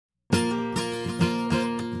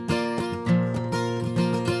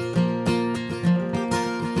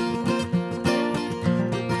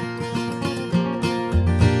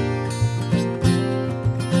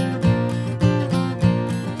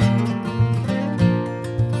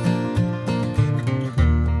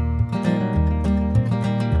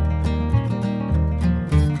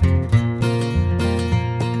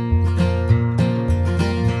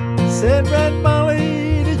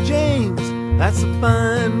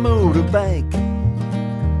fine motorbike.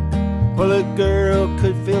 Well, a girl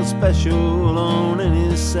could feel special on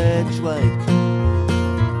any such like.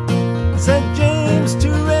 Said James to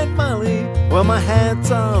Red Molly, well, my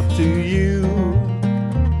hat's off to you.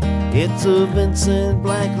 It's a Vincent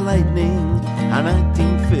Black Lightning, a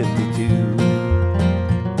 1952.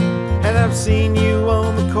 And I've seen you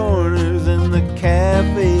on the corners and the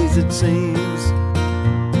cafes, it seems.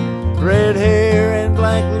 Red hair and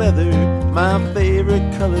black leather, my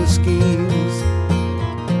favorite color schemes.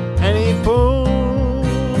 And he pulled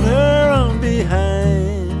her on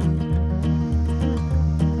behind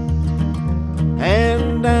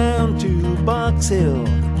and down to Box Hill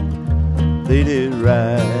they did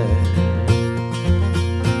ride.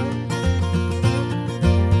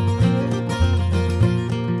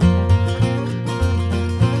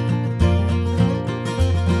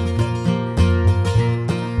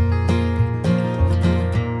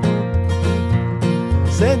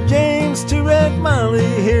 Said James to Red Molly,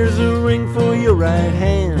 here's a ring for your right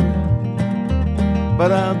hand.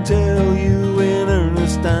 But I'll tell you in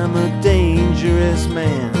earnest, I'm a dangerous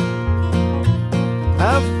man.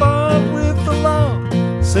 I've fought with the law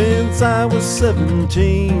since I was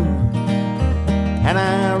 17, and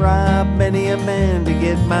I robbed many a man to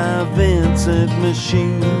get my Vincent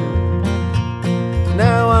machine.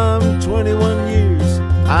 Now I'm 21 years,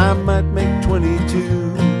 I might make 22.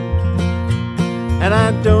 And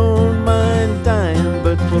I don't mind dying,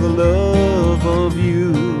 but for the love of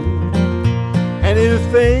you. And if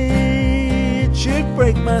fate should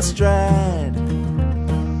break my stride,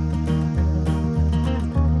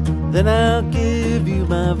 then I'll give you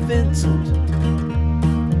my Vincent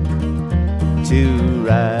to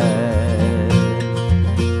ride.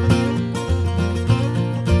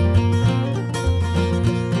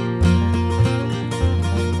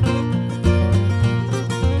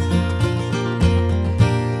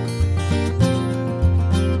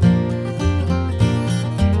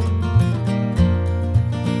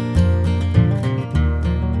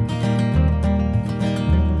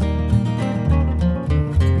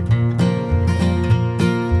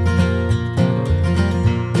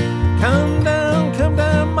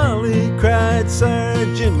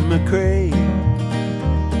 Sergeant McCrae,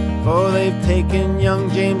 for they've taken young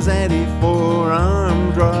James Addy for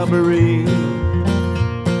armed robbery.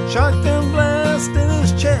 Shotgun blast in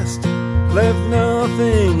his chest, left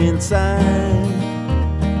nothing inside.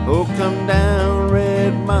 Oh, come down,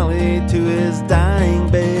 Red Molly, to his dying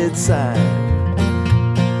bedside.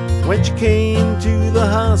 When she came to the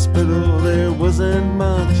hospital, there wasn't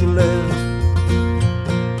much left.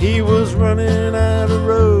 He was running out of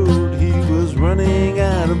road, he was running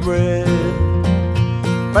out of bread.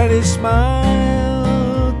 But he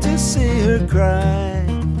smiled to see her cry.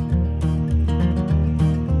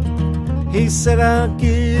 He said, I'll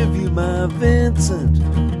give you my Vincent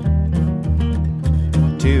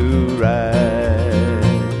to ride.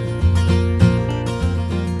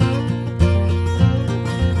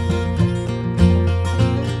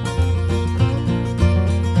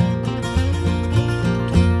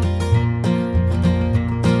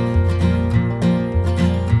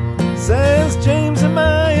 Says James, in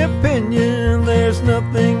my opinion, there's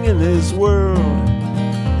nothing in this world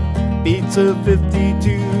beats a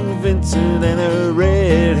 52 Vincent and a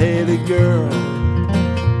red-headed girl.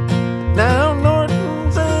 Now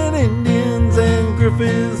Nortons and Indians and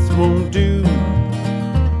Griffiths won't do.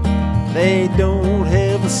 They don't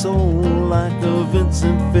have a soul like a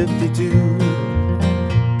Vincent 52.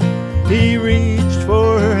 He reached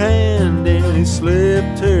for her hand and he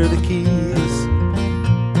slipped her the keys.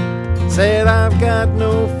 Said, I've got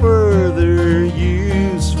no further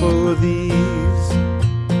use for these.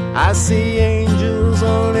 I see angels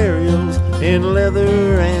on aerials in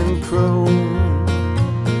leather and chrome,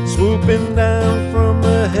 swooping down from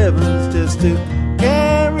the heavens just to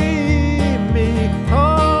carry me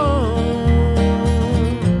home.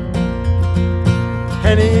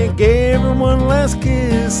 And he gave her one last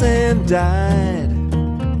kiss and died.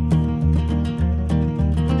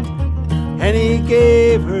 And he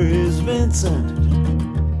gave her his Vincent,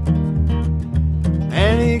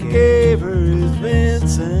 and he gave her his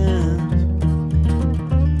Vincent,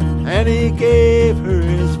 and he gave her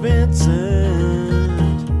his